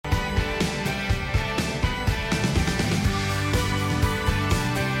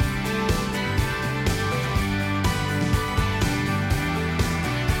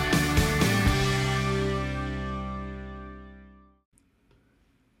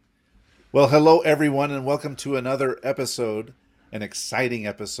Well, hello everyone, and welcome to another episode, an exciting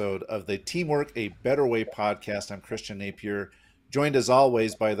episode of the Teamwork a Better Way podcast. I'm Christian Napier, joined as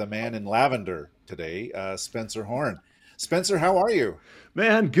always by the man in lavender today, Spencer Horn. Spencer, how are you?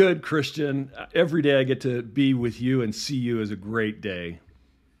 Man, good, Christian. Every day I get to be with you and see you is a great day.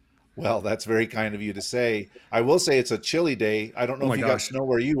 Well, that's very kind of you to say. I will say it's a chilly day. I don't Oh know if my you got gosh. snow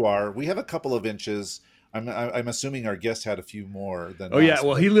where you are. We have a couple of inches. I'm assuming our guest had a few more than Oh yeah, us,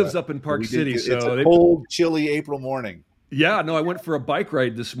 well but he lives up in Park we did City, get. It's a so cold, chilly April morning. yeah. No, I went for a bike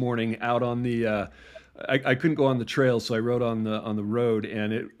ride this morning out on the. I couldn't go on the trail, so I rode on the road,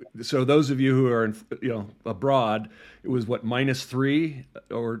 and it. So those of you who are abroad, it was what -3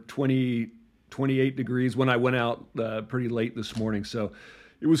 or 28 degrees when I went out pretty late this morning. So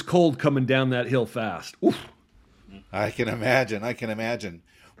it was cold coming down that hill fast. Oof. I can imagine. I can imagine.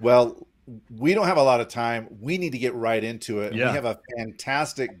 Well, we don't have a lot of time. We need to get right into it. And we Yeah. have a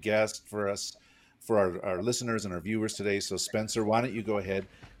fantastic guest for us, for our listeners and our viewers today. So, Spencer, why don't you go ahead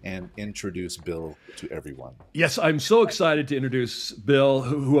and introduce Bill to everyone? Yes, I'm so excited to introduce Bill,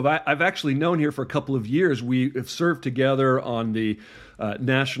 I've actually known here for a couple of years. We have served together on the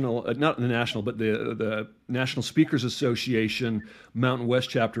national, not the national, but the National Speakers Association Mountain West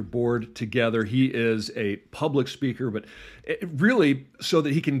Chapter Board together. He is a public speaker, but really so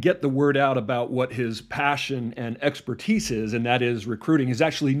that he can get the word out about what his passion and expertise is, and that is recruiting. He's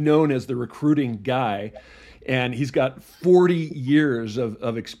actually known as the recruiting guy, and he's got 40 years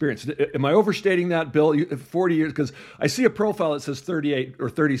of experience. Am I overstating that, Bill? 40 years? Because I see a profile that says 38 or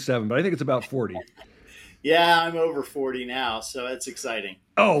 37, but I think it's about 40. Yeah, I'm over 40 now, so it's exciting.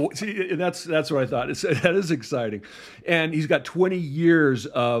 Oh, see, that's what I thought. That is exciting, and he's got 25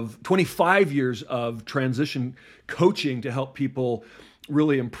 years of transition coaching to help people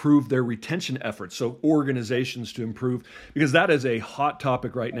really improve their retention efforts. So organizations to improve, because that is a hot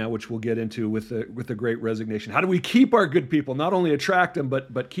topic right now, which we'll get into with the Great Resignation. How do we keep our good people? Not only attract them,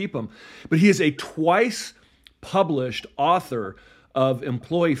 but keep them. But he is a twice published author of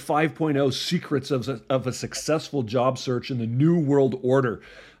Employee 5.0 Secrets of a Successful Job Search in the New World Order.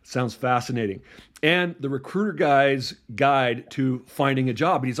 Sounds fascinating. And the Recruiter Guy's Guide to Finding a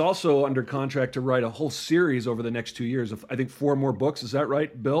Job. He's also under contract to write a whole series over the next 2 years of, I think, 4 more books. Is that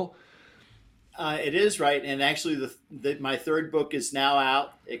right, Bill? It is right, and actually, my third book is now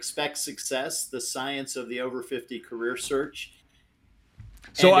out. Expect Success: The Science of the Over 50 Career Search,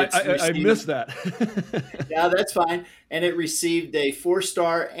 So and I, it's I, I received. missed that. Yeah, that's fine, and it received a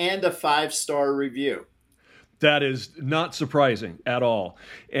 4-star and a 5-star review. That is not surprising at all.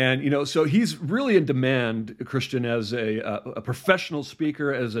 And, so he's really in demand, Christian, as a professional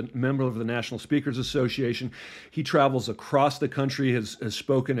speaker, as a member of the National Speakers Association. He travels across the country, has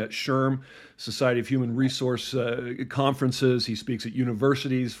spoken at SHRM, Society of Human Resource conferences. He speaks at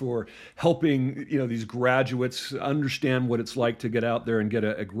universities for helping, these graduates understand what it's like to get out there and get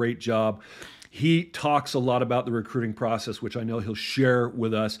a great job. He talks a lot about the recruiting process, which I know he'll share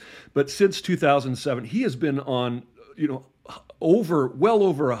with us. But since 2007, he has been on, well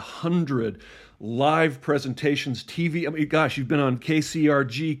over 100 live presentations, TV. I mean, gosh, you've been on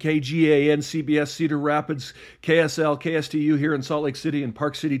KCRG, KGAN, CBS, Cedar Rapids, KSL, KSTU here in Salt Lake City, and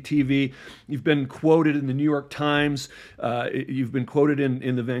Park City TV. You've been quoted in the New York Times. You've been quoted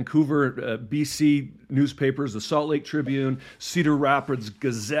in the Vancouver, BC newspapers, the Salt Lake Tribune, Cedar Rapids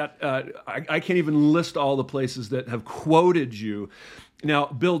Gazette. I can't even list all the places that have quoted you. Now,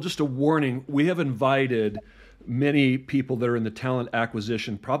 Bill, just a warning, we have invited many people that are in the talent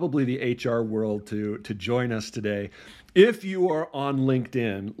acquisition, probably the HR world, to join us today. If you are on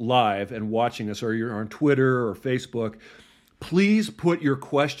LinkedIn live and watching us, or you're on Twitter or Facebook, please put your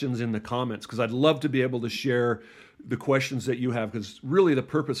questions in the comments, because I'd love to be able to share the questions that you have, because really the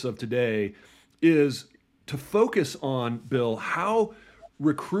purpose of today is to focus on, Bill, how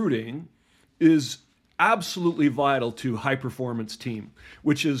recruiting is absolutely vital to high performance team,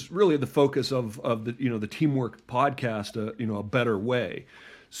 which is really the focus of the Teamwork podcast, a better way.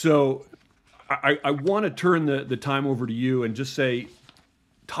 So I want to turn the time over to you and just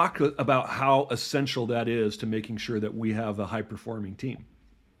talk about how essential that is to making sure that we have a high performing team.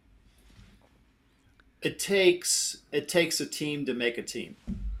 It takes a team to make a team,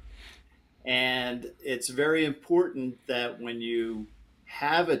 and it's very important that when you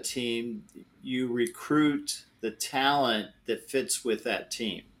have a team, you recruit the talent that fits with that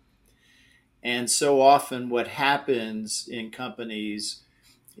team. And so often, what happens in companies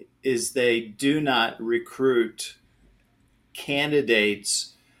is they do not recruit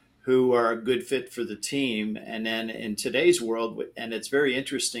candidates who are a good fit for the team. And then in today's world, and it's very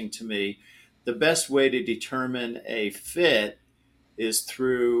interesting to me, the best way to determine a fit is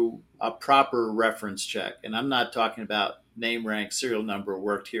through a proper reference check. And I'm not talking about name, rank, serial number,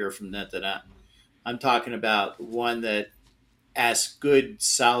 worked here from that to that. I'm talking about one that asks good,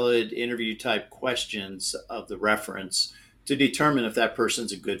 solid interview type questions of the reference to determine if that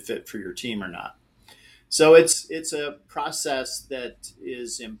person's a good fit for your team or not. So it's a process that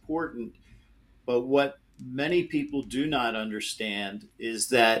is important, but what many people do not understand is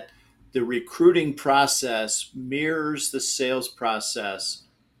that the recruiting process mirrors the sales process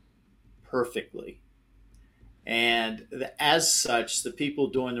perfectly. And as such, the people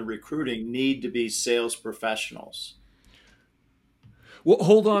doing the recruiting need to be sales professionals. Well,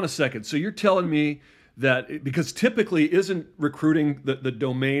 hold on a second. So you're telling me that because typically isn't recruiting the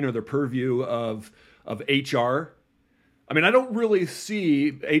domain or the purview of HR? I mean, I don't really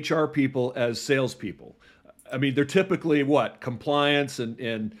see HR people as salespeople. I mean, they're typically what, compliance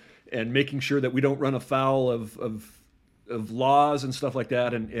and making sure that we don't run afoul of laws and stuff like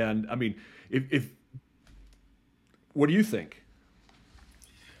that. And I mean, if what do you think?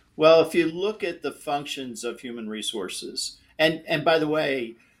 Well, if you look at the functions of human resources, and by the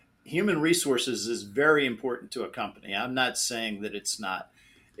way, human resources is very important to a company. I'm not saying that it's not.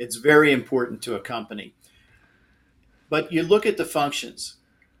 It's very important to a company. But you look at the functions,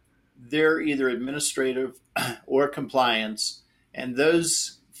 they're either administrative or compliance, and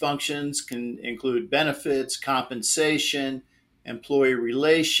those functions can include benefits, compensation, employee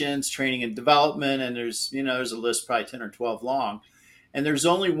relations, training and development, and there's a list probably 10 or 12 long. And there's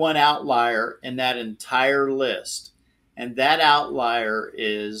only one outlier in that entire list, and that outlier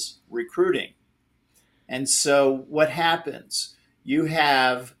is recruiting. And so what happens? You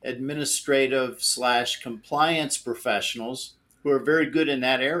have administrative / compliance professionals who are very good in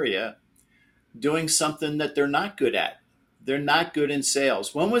that area doing something that they're not good at. They're not good in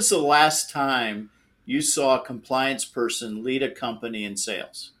sales. When was the last time you saw a compliance person lead a company in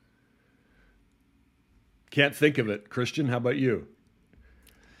sales? Can't think of it. Christian, how about you?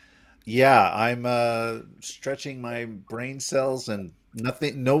 Yeah, I'm stretching my brain cells and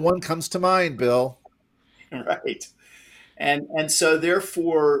nothing, no one comes to mind, Bill. Right. And so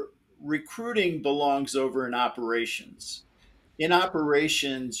therefore recruiting belongs over in operations. In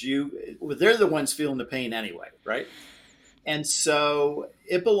operations, they're the ones feeling the pain anyway, right? And so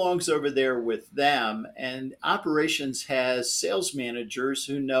it belongs over there with them. And operations has sales managers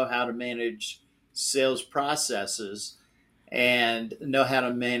who know how to manage sales processes and know how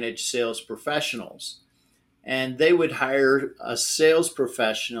to manage sales professionals. And they would hire a sales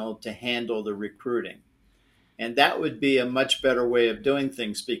professional to handle the recruiting. And that would be a much better way of doing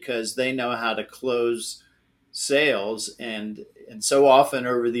things because they know how to close sales. And so often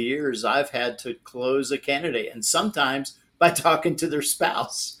over the years, I've had to close a candidate, and sometimes by talking to their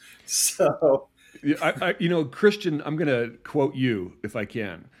spouse. So, Christian, I'm going to quote you if I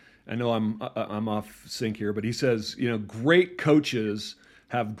can. I know I'm off sync here, but he says, great coaches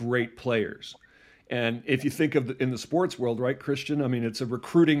have great players. And if you think of in the sports world, right, Christian, I mean, it's a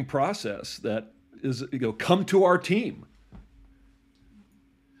recruiting process that is, come to our team.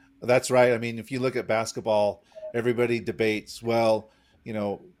 That's right. I mean, if you look at basketball, everybody debates, well,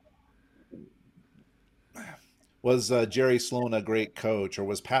 was Jerry Sloan a great coach, or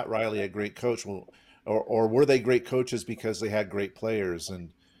was Pat Riley a great coach? Well, or were they great coaches because they had great players?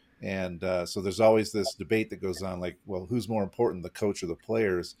 And so there's always this debate that goes on, like, well, who's more important, the coach or the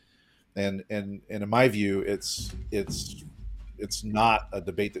players? And in my view, it's not a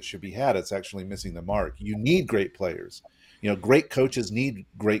debate that should be had. It's actually missing the mark. You need great players. Great coaches need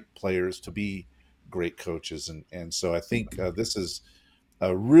great players to be great coaches. And so I think this is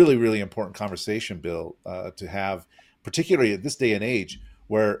a really, really important conversation, Bill, to have, particularly at this day and age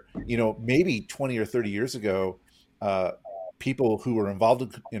where, maybe 20 or 30 years ago, people who were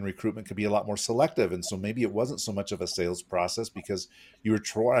involved in recruitment could be a lot more selective. And so maybe it wasn't so much of a sales process because you were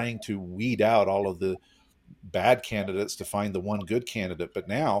trying to weed out all of the bad candidates to find the one good candidate. But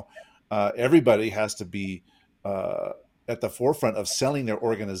now everybody has to be at the forefront of selling their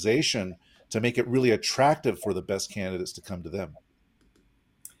organization to make it really attractive for the best candidates to come to them.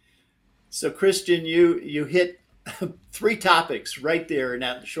 So Christian, you hit 3 topics right there in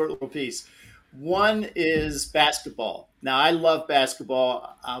that short little piece. One is basketball. Now, I love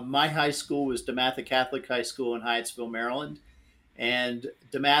basketball. My high school was DeMatha Catholic High School in Hyattsville, Maryland. And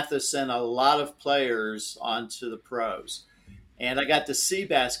DeMatha sent a lot of players onto the pros. And I got to see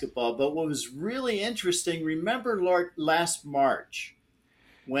basketball. But what was really interesting, remember last March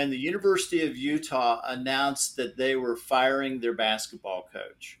when the University of Utah announced that they were firing their basketball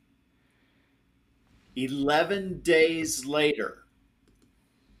coach? 11 days later,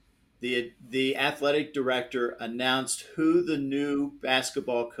 the athletic director announced who the new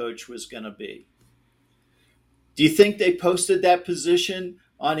basketball coach was going to be. Do you think they posted that position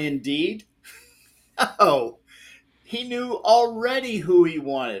on Indeed? No. He knew already who he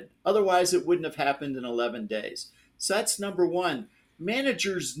wanted. Otherwise, it wouldn't have happened in 11 days. So that's number one.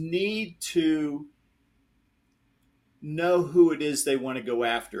 Managers need to know who it is they want to go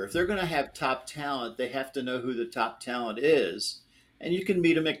after. If they're going to have top talent, they have to know who the top talent is. And you can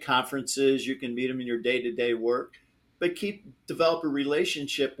meet them at conferences, you can meet them in your day-to-day work, but develop a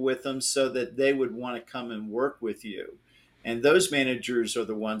relationship with them so that they would want to come and work with you. And those managers are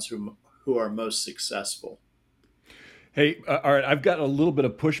the ones who are most successful. Hey, all right, I've got a little bit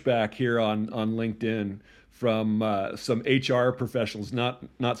of pushback here on LinkedIn from some HR professionals,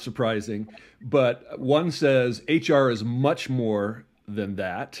 not surprising, but one says HR is much more than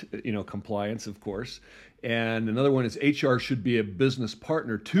that, compliance, of course. And another one is HR should be a business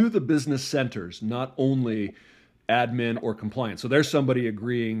partner to the business centers, not only admin or compliance. So there's somebody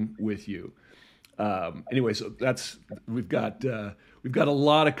agreeing with you. Anyway, so we've got a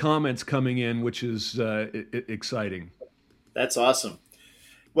lot of comments coming in, which is exciting. That's awesome.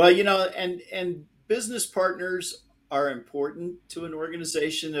 Well, and business partners are important to an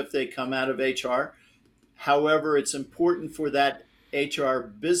organization if they come out of HR. However, it's important for that HR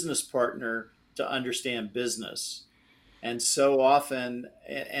business partner to understand business. And so often,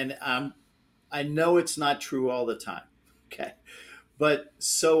 and I know it's not true all the time, okay? But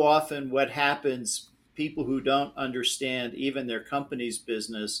so often what happens, people who don't understand even their company's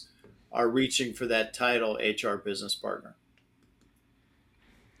business are reaching for that title, HR business partner.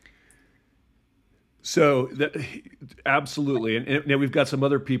 So absolutely. And now we've got some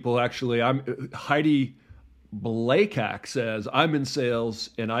other people actually. Heidi Blakak says, I'm in sales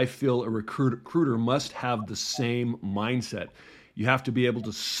and I feel a recruiter must have the same mindset. You have to be able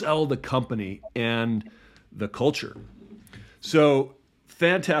to sell the company and the culture. So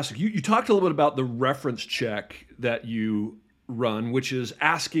fantastic. You talked a little bit about the reference check that you run, which is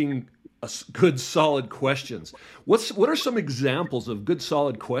asking good, solid questions. What are some examples of good,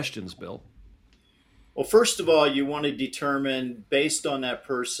 solid questions, Bill? Well, first of all, you want to determine, based on that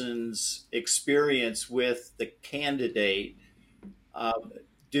person's experience with the candidate,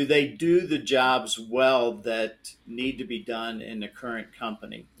 do they do the jobs well that need to be done in the current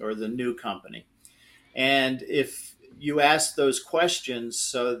company or the new company? And if you ask those questions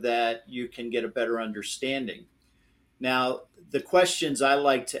so that you can get a better understanding. Now, the questions I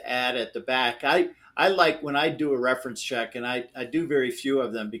like to add at the back, I like when I do a reference check, and I do very few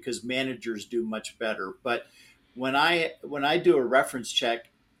of them because managers do much better. But when I do a reference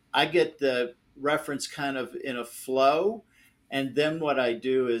check, I get the reference kind of in a flow. And then what I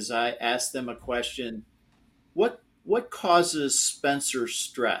do is I ask them a question. What causes Spencer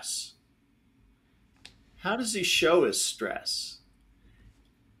stress? How does he show his stress?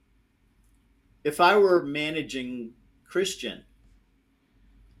 If I were managing Christian,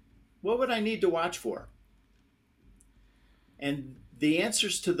 what would I need to watch for? And the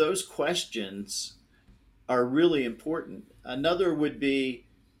answers to those questions are really important. Another would be,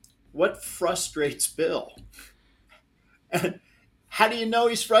 what frustrates Bill? How do you know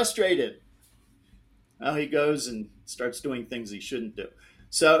he's frustrated? Well, he goes and starts doing things he shouldn't do.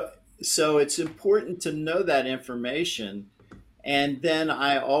 So it's important to know that information. And then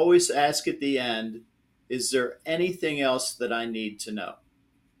I always ask at the end, is there anything else that I need to know?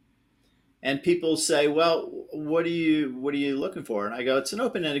 And people say, well, what are you looking for? And I go, it's an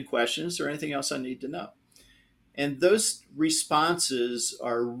open-ended question. Is there anything else I need to know? And those responses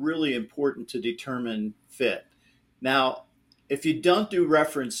are really important to determine fit. Now, if you don't do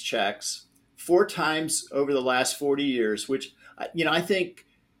reference checks 4 times over the last 40 years, which, I think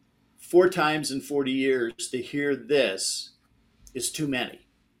 4 times in 40 years to hear this is too many.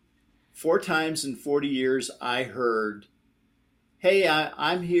 4 times in 40 years, I heard, hey,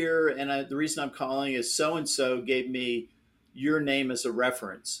 I'm here, and the reason I'm calling is so-and-so gave me your name as a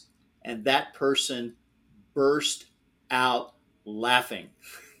reference. And that person burst out laughing.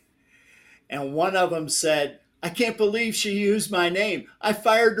 And one of them said, I can't believe she used my name. I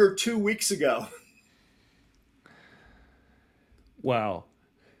fired her 2 weeks ago. Wow.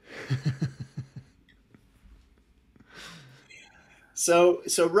 So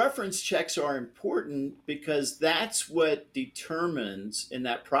reference checks are important because that's what determines in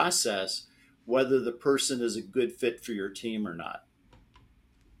that process whether the person is a good fit for your team or not.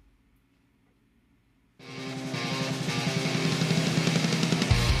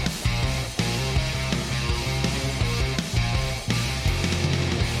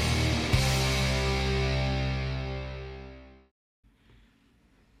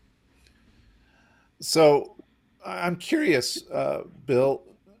 So I'm curious, Bill,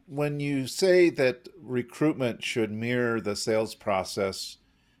 when you say that recruitment should mirror the sales process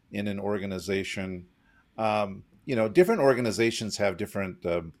in an organization, different organizations have different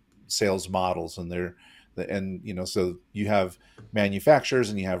sales models, so you have manufacturers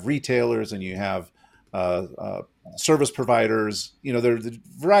and you have retailers and you have service providers. There's a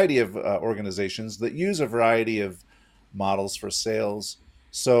variety of organizations that use a variety of models for sales.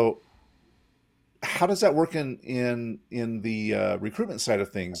 So how does that work in the recruitment side of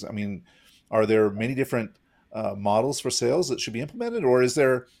things? I mean, are there many different models for sales that should be implemented, or is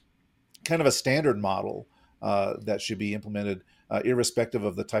there kind of a standard model that should be implemented, irrespective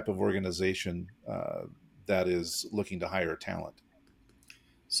of the type of organization that is looking to hire talent?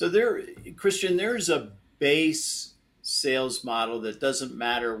 So Christian, there's a base sales model that doesn't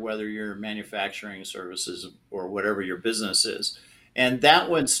matter whether you're manufacturing services or whatever your business is. And that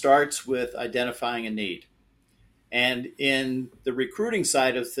one starts with identifying a need. And in the recruiting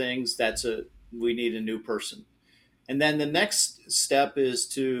side of things, we need a new person. And then the next step is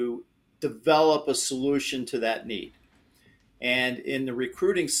to develop a solution to that need. And in the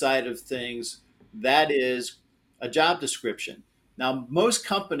recruiting side of things, that is a job description. Now, most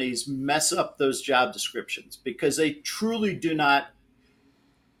companies mess up those job descriptions because they truly do not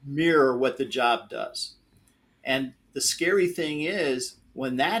mirror what the job does. And the scary thing is,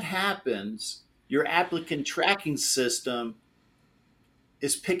 when that happens, your applicant tracking system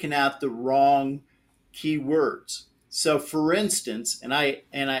is picking out the wrong keywords. So, for instance, and I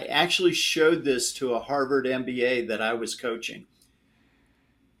actually showed this to a Harvard MBA that I was coaching.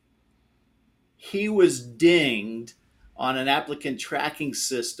 He was dinged on an applicant tracking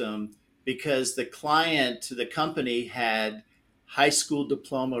system because the company had high school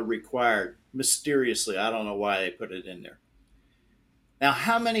diploma required. Mysteriously, I don't know why they put it in there. Now,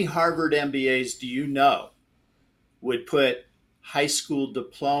 how many Harvard MBAs do you know would put high school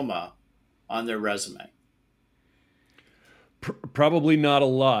diploma on their resume? Probably not a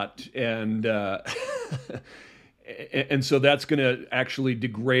lot, and and so that's going to actually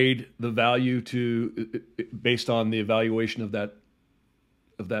degrade the value based on the evaluation of that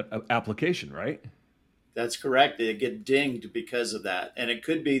application, right? That's correct. They get dinged because of that, and it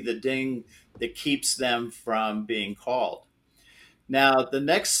could be the ding that keeps them from being called. Now, the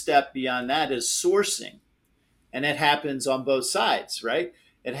next step beyond that is sourcing, and it happens on both sides, right?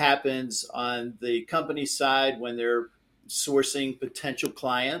 It happens on the company side when they're sourcing potential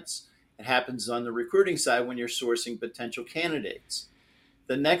clients. It happens on the recruiting side when you're sourcing potential candidates.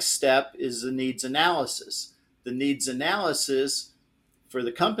 The next step is the needs analysis. The needs analysis for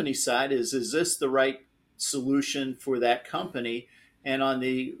the company side is this the right solution for that company? And on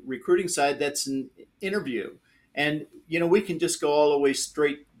the recruiting side, that's an interview. And, we can just go all the way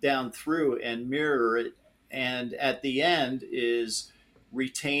straight down through and mirror it. And at the end is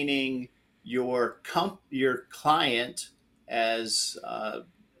retaining your client as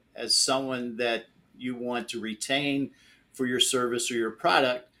someone that you want to retain for your service or your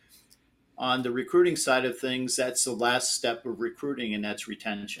product. On the recruiting side of things, that's the last step of recruiting, and that's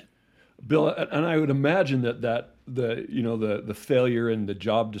retention. Bill, and I would imagine that the failure in the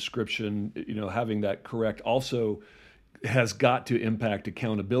job description, having that correct, also has got to impact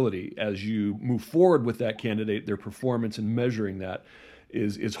accountability as you move forward with that candidate. Their performance and measuring that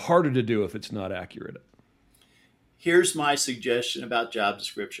is harder to do if it's not accurate. Here's my suggestion about job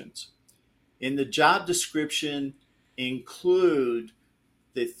descriptions. In the job description, include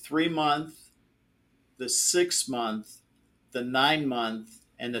the 3-month, the 6-month, the 9-month,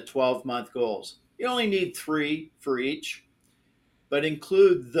 and the 12-month goals. You only need 3 for each, but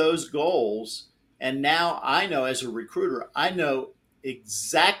include those goals. And now I know, as a recruiter, I know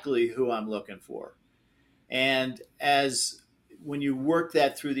exactly who I'm looking for. And when you work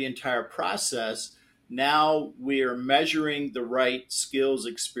that through the entire process, now we are measuring the right skills,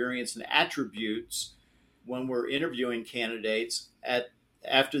 experience, and attributes when we're interviewing candidates.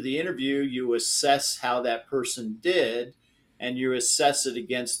 After the interview, you assess how that person did, and you assess it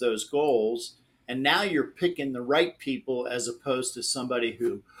against those goals. And now you're picking the right people as opposed to somebody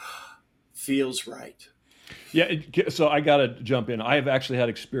who feels right. Yeah, so I got to jump in. I have actually had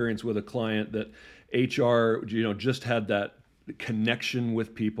experience with a client that HR, just had that connection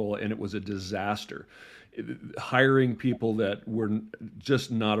with people, and it was a disaster. Hiring people that were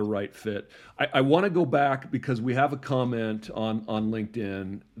just not a right fit. I want to go back because we have a comment on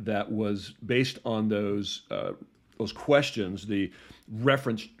LinkedIn that was based on those questions, the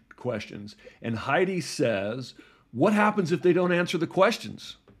reference questions. And Heidi says, what happens if they don't answer the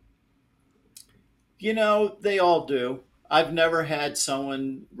questions? They all do. I've never had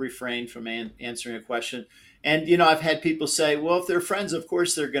someone refrain from answering a question. And, I've had people say, well, if they're friends, of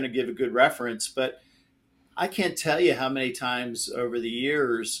course they're going to give a good reference. But I can't tell you how many times over the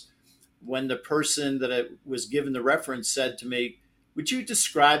years when the person that I was given the reference said to me, would you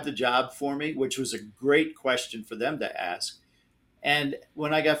describe the job for me? Which was a great question for them to ask. And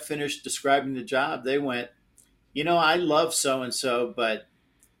when I got finished describing the job, they went, I love so and so, but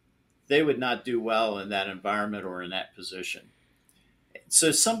they would not do well in that environment or in that position.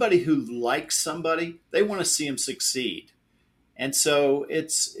 So somebody who likes somebody, they want to see them succeed. And so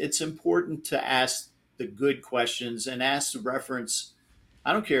it's important to ask the good questions and ask the reference.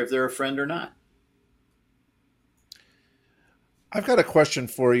 I don't care if they're a friend or not. I've got a question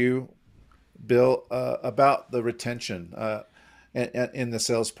for you, Bill, about the retention in the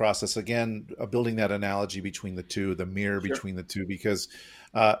sales process. Again, building that analogy between the two, the mirror Sure. between the two, because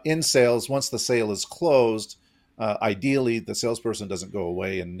in sales, once the sale is closed, ideally the salesperson doesn't go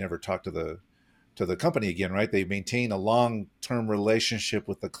away and never talk to the company again, right? They maintain a long-term relationship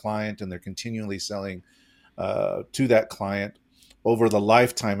with the client, and they're continually selling to that client over the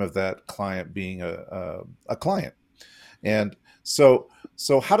lifetime of that client being a client. And so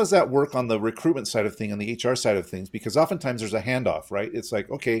how does that work on the recruitment side of things, on the HR side of things? Because oftentimes there's a handoff, right? It's like,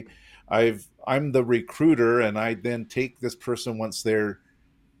 okay, I'm the recruiter, and I then take this person once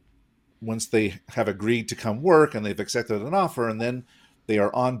they have agreed to come work and they've accepted an offer, and then they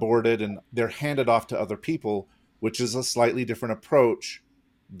are onboarded and they're handed off to other people, which is a slightly different approach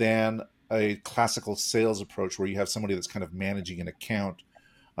than a classical sales approach where you have somebody that's kind of managing an account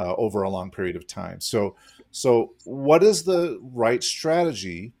over a long period of time. So what is the right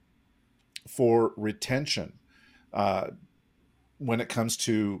strategy for retention when it comes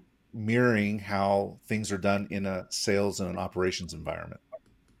to mirroring how things are done in a sales and an operations environment?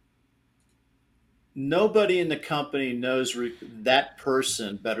 Nobody in the company knows that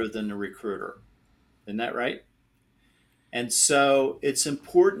person better than the recruiter. Isn't that right? And so it's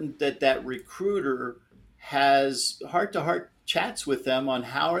important that recruiter has heart-to-heart chats with them on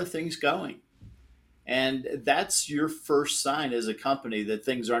how are things going. And that's your first sign as a company that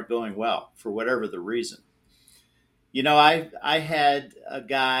things aren't going well for whatever the reason. I had a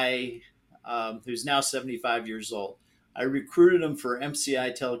guy who's now 75 years old. I recruited him for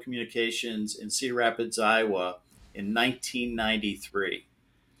MCI Telecommunications in Cedar Rapids, Iowa in 1993.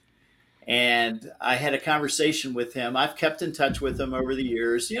 And I had a conversation with him. I've kept in touch with him over the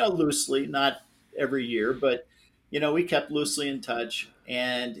years, loosely, not every year, but, we kept loosely in touch.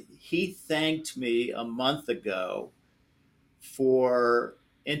 And he thanked me a month ago for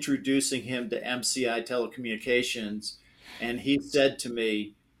introducing him to MCI Telecommunications. And he said to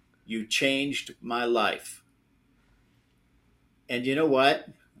me, "You changed my life." And you know what?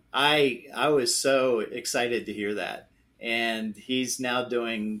 I was so excited to hear that. And he's now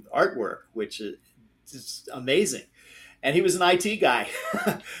doing artwork, which is amazing. And he was an IT guy.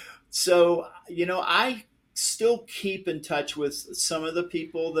 So, I still keep in touch with some of the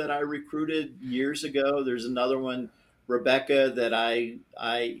people that I recruited years ago. There's another one, Rebecca, that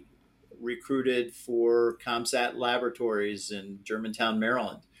I recruited for ComSat Laboratories in Germantown,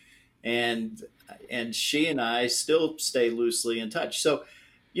 Maryland. And she and I still stay loosely in touch. So,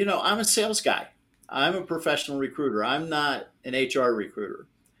 I'm a sales guy. I'm a professional recruiter. I'm not an HR recruiter.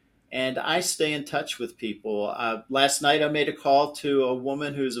 And I stay in touch with people. Last night, I made a call to a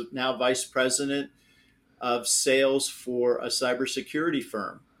woman who's now vice president of sales for a cybersecurity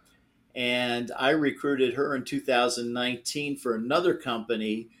firm. And I recruited her in 2019 for another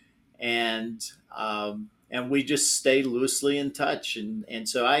company. And we just stay loosely in touch. And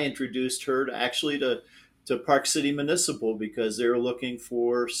so I introduced her to Park City Municipal because they were looking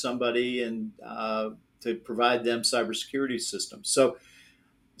for somebody and to provide them cybersecurity systems.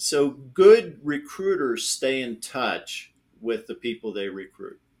 So good recruiters stay in touch with the people they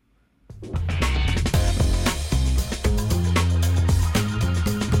recruit.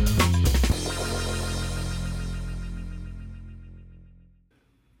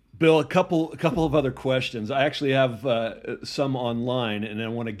 Bill, a couple of other questions. I actually have some online, and I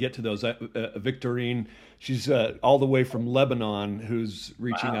want to get to those. Victorine, she's all the way from Lebanon, who's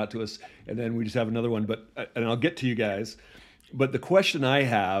reaching out to us, and then we just have another one. And I'll get to you guys. But the question I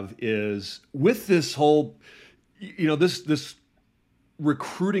have is, with this whole, this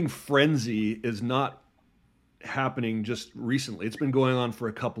recruiting frenzy is not happening just recently. It's been going on for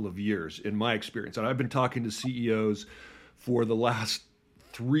a couple of years, in my experience, and I've been talking to CEOs for the last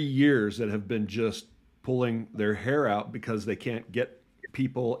 3 years that have been just pulling their hair out because they can't get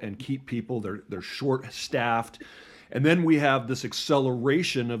people and keep people. They're short-staffed. And then we have this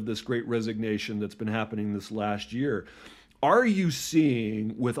acceleration of this great resignation that's been happening this last year. Are you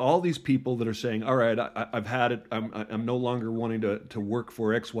seeing with all these people that are saying, all right, I've had it, I'm no longer wanting to work for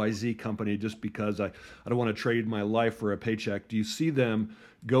XYZ company just because I don't want to trade my life for a paycheck. Do you see them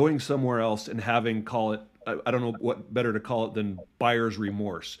going somewhere else and having, call it, I don't know what better to call it than buyer's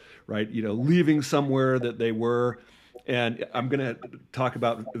remorse, right? Leaving somewhere that they were. And I'm going to talk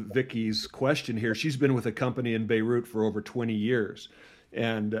about Vicky's question here. She's been with a company in Beirut for over 20 years.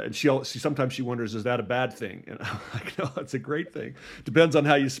 And she sometimes she wonders, is that a bad thing? And I'm like, no, it's a great thing. Depends on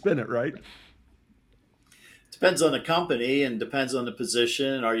how you spin it, right? Depends on the company and depends on the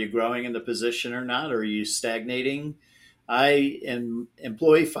position. Are you growing in the position or not? Are you stagnating? In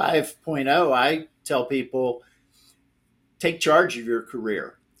Employee 5.0, I tell people, take charge of your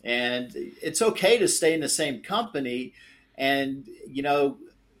career. And it's okay to stay in the same company and,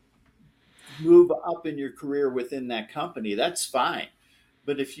 move up in your career within that company. That's fine.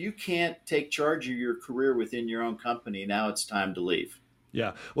 But if you can't take charge of your career within your own company, now it's time to leave.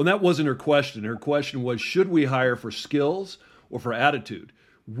 Yeah. Well, that wasn't her question. Her question was, should we hire for skills or for attitude?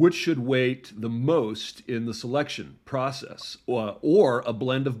 Which should weight the most in the selection process, or a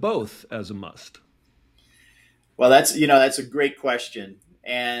blend of both as a must? Well, that's a great question.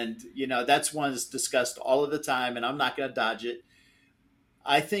 And, that's one that's discussed all of the time, and I'm not going to dodge it.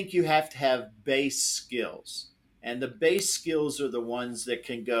 I think you have to have base skills. And the base skills are the ones that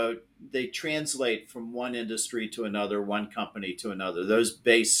they translate from one industry to another, one company to another, those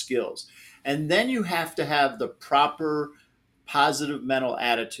base skills. And then you have to have the proper positive mental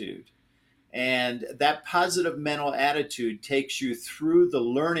attitude. And that positive mental attitude takes you through the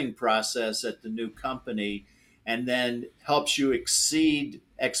learning process at the new company and then helps you exceed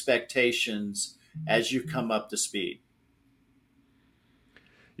expectations as you come up to speed.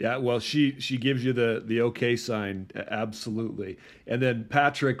 Yeah, well, she gives you the okay sign, absolutely. And then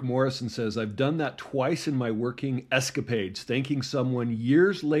Patrick Morrison says, I've done that twice in my working escapades, thanking someone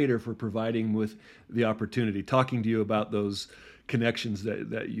years later for providing with the opportunity, talking to you about those connections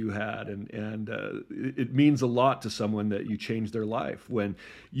that you had. And it means a lot to someone that you changed their life. When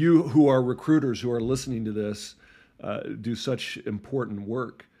you who are recruiters who are listening to this do such important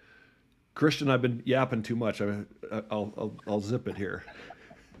work. Christian, I've been yapping too much. I'll zip it here.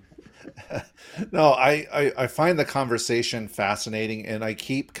 No, I find the conversation fascinating, and I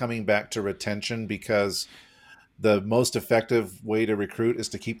keep coming back to retention because the most effective way to recruit is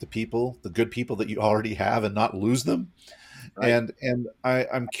to keep the good people that you already have and not lose them. Right. And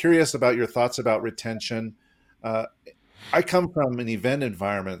I'm curious about your thoughts about retention. I come from an event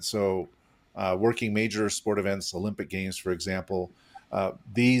environment, so working major sport events, Olympic Games, for example,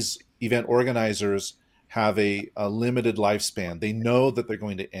 these event organizers have a limited lifespan. They know that they're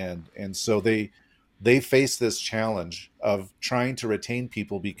going to end. And so they face this challenge of trying to retain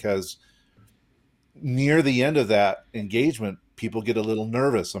people because near the end of that engagement, people get a little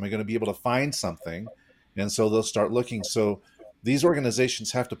nervous. Am I going to be able to find something? And so they'll start looking. So these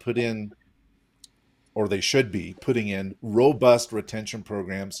organizations have to put in, or they should be putting in, robust retention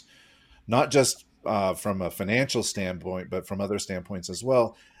programs, not just from a financial standpoint, but from other standpoints as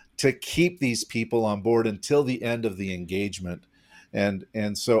well, to keep these people on board until the end of the engagement. And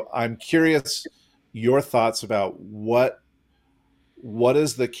so I'm curious your thoughts about what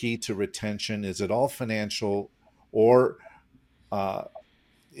is the key to retention? Is it all financial, or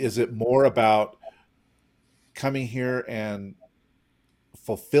is it more about coming here and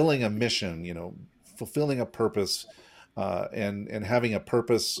fulfilling a mission, fulfilling a purpose, and having a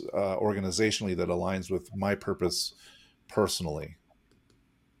purpose organizationally that aligns with my purpose personally?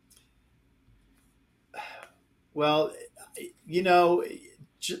 Well,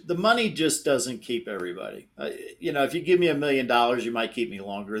 the money just doesn't keep everybody. If you give me $1 million, you might keep me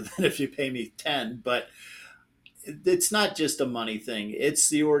longer than if you pay me 10. But it's not just a money thing. It's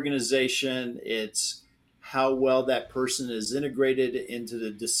the organization. It's how well that person is integrated into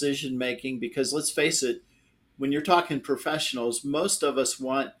the decision making. Because let's face it, when you're talking professionals, most of us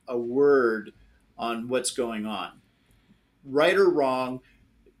want a word on what's going on, right or wrong.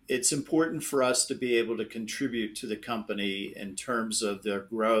 It's important for us to be able to contribute to the company in terms of their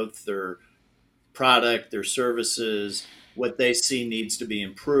growth, their product, their services, what they see needs to be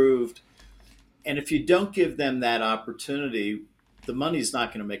improved. And if you don't give them that opportunity, the money's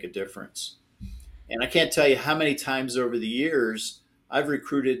not going to make a difference. And I can't tell you how many times over the years I've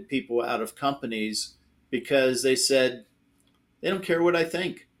recruited people out of companies because they said they don't care what I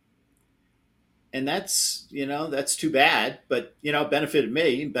think. And that's too bad, but, it benefited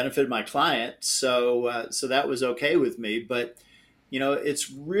me, benefited my client. So that was okay with me. But,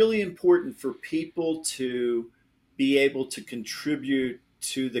 it's really important for people to be able to contribute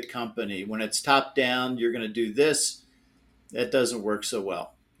to the company. When it's top down, you're going to do this. that doesn't work so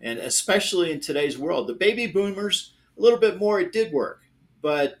well. And especially in today's world, the baby boomers, a little bit more, it did work.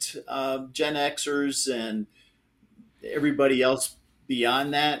 But Gen Xers and everybody else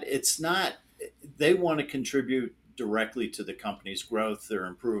beyond that, it's not, they want to contribute directly to the company's growth or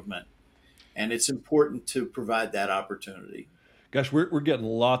improvement. And it's important to provide that opportunity. Gosh, we're getting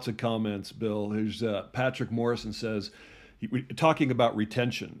lots of comments, Bill. There's Patrick Morrison says, talking about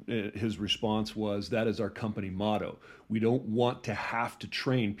retention, his response was, that is our company motto. We don't want to have to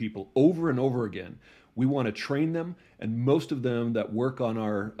train people over and over again. We want to train them, and most of them that work on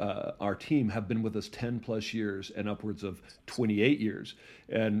our team have been with us 10 plus years and upwards of 28 years.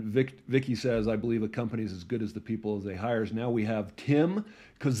 And Vicky says, I believe a company is as good as the people as they hires. Now we have Tim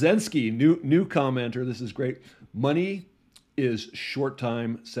Kozensky, new commenter. This is great. Money is short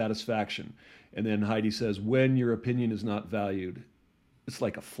time satisfaction. And then Heidi says, when your opinion is not valued, it's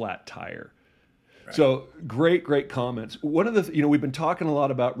like a flat tire. Right. So great comments. One of the, we've been talking a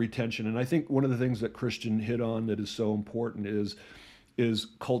lot about retention, and I think one of the things that Christian hit on that is so important is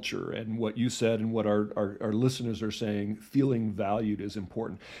culture, and what you said and what our listeners are saying, feeling valued is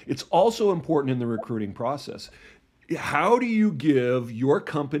important. It's also important in the recruiting process. How do you give your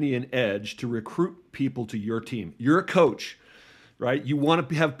company an edge to recruit people to your team? You're a coach, right? You want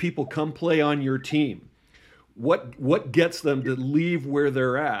to have people come play on your team. What gets them to leave where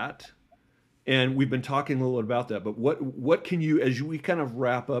they're at? And we've been talking a little bit about that, but what can you, as we kind of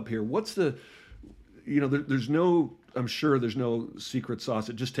wrap up here, what's the, there's no, I'm sure there's no secret sauce.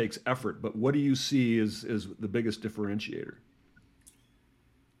 It just takes effort. But what do you see as the biggest differentiator?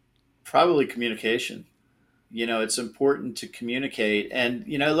 Probably communication. It's important to communicate. And,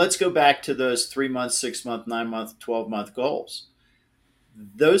 let's go back to those 3 month, 6 month, 9 month, 12-month goals.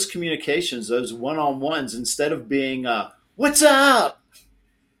 Those communications, those one-on-ones, instead of being, what's up?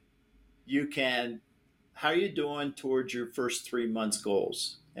 You can, how are you doing towards your first 3 months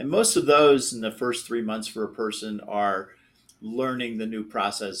goals? And most of those in the first 3 months for a person are learning the new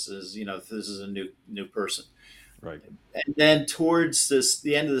processes. If this is a new person. Right. And then towards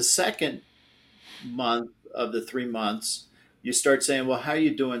the end of the second month of the 3 months, you start saying, well, how are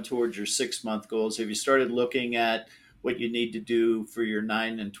you doing towards your 6 month goals? Have you started looking at what you need to do for your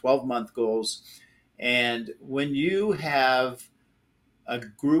 9 and 12 month goals? And when you have a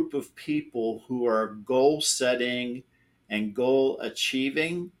group of people who are goal setting and goal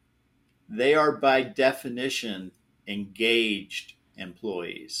achieving, they are by definition engaged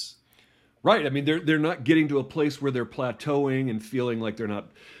employees. Right. I mean, they're not getting to a place where they're plateauing and feeling like they're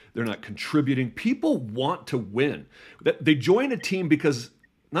not contributing. People want to win. They join a team because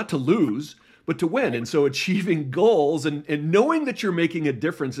not to lose, but to win. And so achieving goals and knowing that you're making a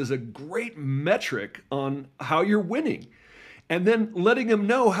difference is a great metric on how you're winning. And then letting them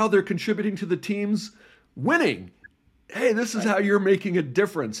know how they're contributing to the team's winning. Hey, this is how you're making a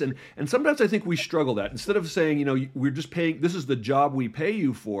difference. And sometimes I think we struggle that. Instead of saying, we're just paying, this is the job we pay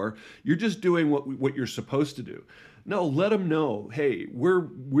you for, you're just doing what you're supposed to do. No, let them know, hey, we're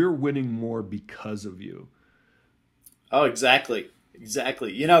winning more because of you. Oh, exactly.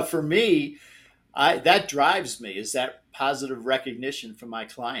 For me, that drives me, is that positive recognition from my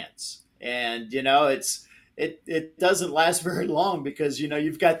clients. And, it doesn't last very long because,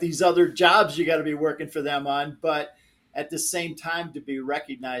 you've got these other jobs you got to be working for them on. But at the same time, to be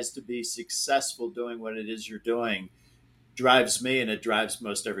recognized, to be successful doing what it is you're doing drives me, and it drives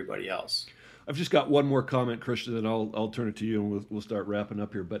most everybody else. I've just got one more comment, Christian, then I'll turn it to you and we'll start wrapping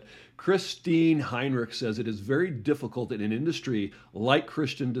up here. But Christine Heinrich says, it is very difficult in an industry like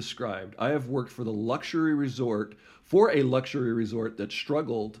Christian described. I have worked for a luxury resort that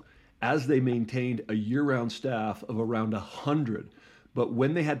struggled as they maintained a year-round staff of around 100. But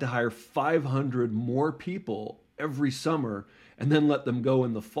when they had to hire 500 more people every summer and then let them go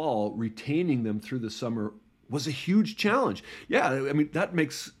in the fall, retaining them through the summer was a huge challenge. Yeah, I mean, that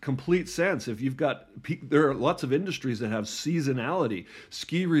makes complete sense. If you've got, there are lots of industries that have seasonality,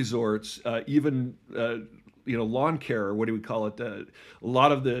 ski resorts, even, lawn care, or what do we call it? A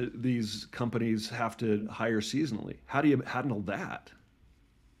lot of these companies have to hire seasonally. How do you handle that?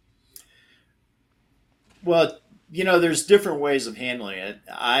 Well, there's different ways of handling it.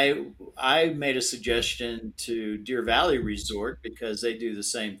 I made a suggestion to Deer Valley Resort because they do the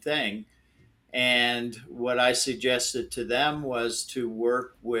same thing. And what I suggested to them was to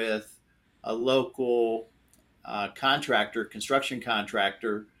work with a local construction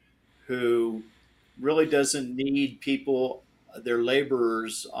contractor, who really doesn't need people, their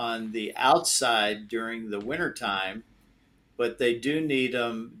laborers, on the outside during the wintertime, but they do need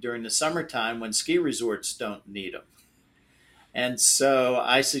them during the summertime when ski resorts don't need them. And so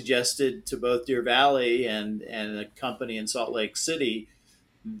I suggested to both Deer Valley and a company in Salt Lake City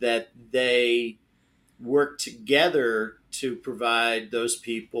that they work together to provide those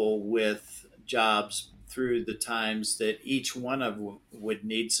people with jobs through the times that each one of them would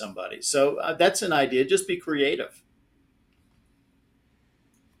need somebody. So that's an idea. Just be creative.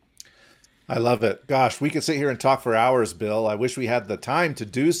 I love it. Gosh, we could sit here and talk for hours, Bill. I wish we had the time to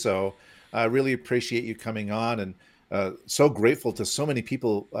do so. I really appreciate you coming on, and so grateful to so many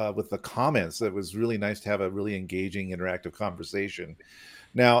people with the comments. It was really nice to have a really engaging, interactive conversation.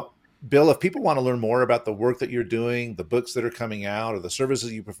 Now, Bill, if people want to learn more about the work that you're doing, the books that are coming out, or the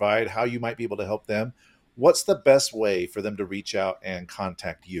services you provide, how you might be able to help them, what's the best way for them to reach out and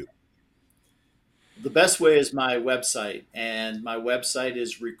contact you? The best way is my website, and my website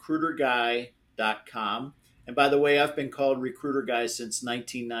is recruiterguy.com. And by the way, I've been called Recruiter Guy since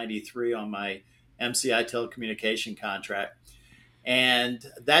 1993 on my MCI telecommunication contract. And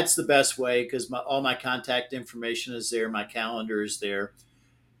that's the best way because all my contact information is there, my calendar is there.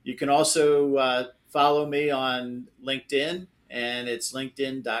 You can also follow me on LinkedIn, and it's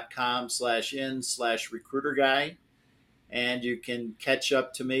linkedin.com/in/recruiterguy. And you can catch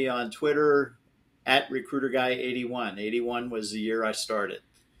up to me on Twitter at recruiterguy81. 81 was the year I started.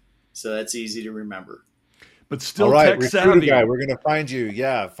 So that's easy to remember. But still all right, tech Recruiter savvy. Guy, we're going to find you.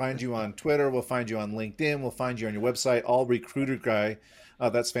 Yeah, find you on Twitter. We'll find you on LinkedIn. We'll find you on your website, all Recruiter Guy.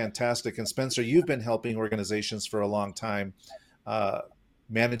 That's fantastic. And Spencer, you've been helping organizations for a long time,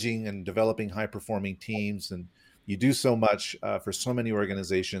 managing and developing high-performing teams, and you do so much for so many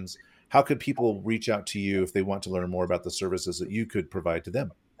organizations. How could people reach out to you if they want to learn more about the services that you could provide to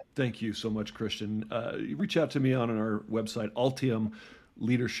them? Thank you so much, Christian. Reach out to me on our website,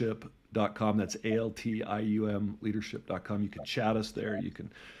 altiumleadership.com. That's ALTIUM leadership.com. You can chat us there. You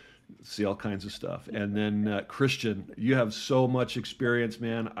can see all kinds of stuff. And then Christian, you have so much experience,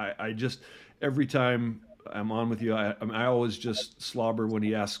 man. I just, every time I'm on with you, I always just slobber when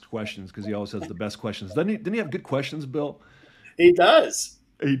he asks questions because he always has the best questions. Didn't he have good questions, Bill? He does.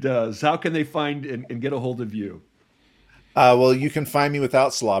 He does. How can they find and get a hold of you? Well, you can find me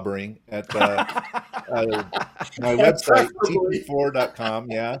without slobbering at my website, gp4.com,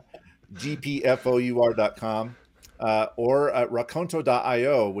 gpfour.com, or at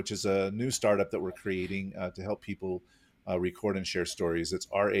raconto.io, which is a new startup that we're creating to help people record and share stories. It's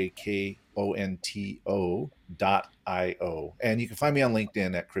rakonto.io. And you can find me on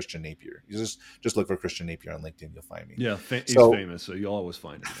LinkedIn at Christian Napier. You just look for Christian Napier on LinkedIn. You'll find me. Yeah, he's famous, so you'll always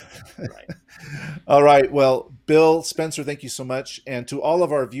find him. Right. All right. Well, Bill, Spencer, thank you so much. And to all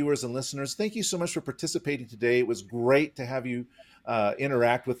of our viewers and listeners, thank you so much for participating today. It was great to have you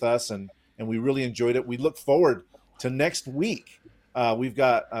interact with us, and we really enjoyed it. We look forward to next week. We've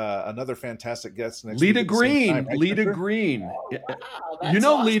got another fantastic guest next Lita week. Green. Right, Lita Spencer? Green. Wow, You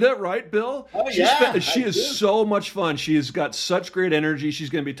know awesome. Lita, right, Bill? Oh, yeah, She I is do. so much fun. She's got such great energy. She's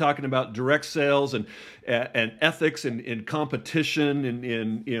going to be talking about direct sales and ethics and in competition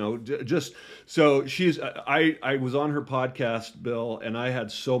and just so she's. I was on her podcast, Bill, and I had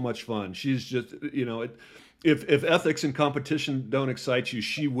so much fun. She's just if ethics and competition don't excite you,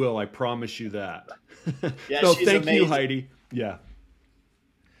 she will. I promise you that. Yeah, So she's thank you, amazing. Heidi. Yeah.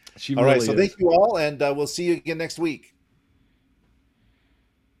 She All really right. So is. thank you all, and we'll see you again next week.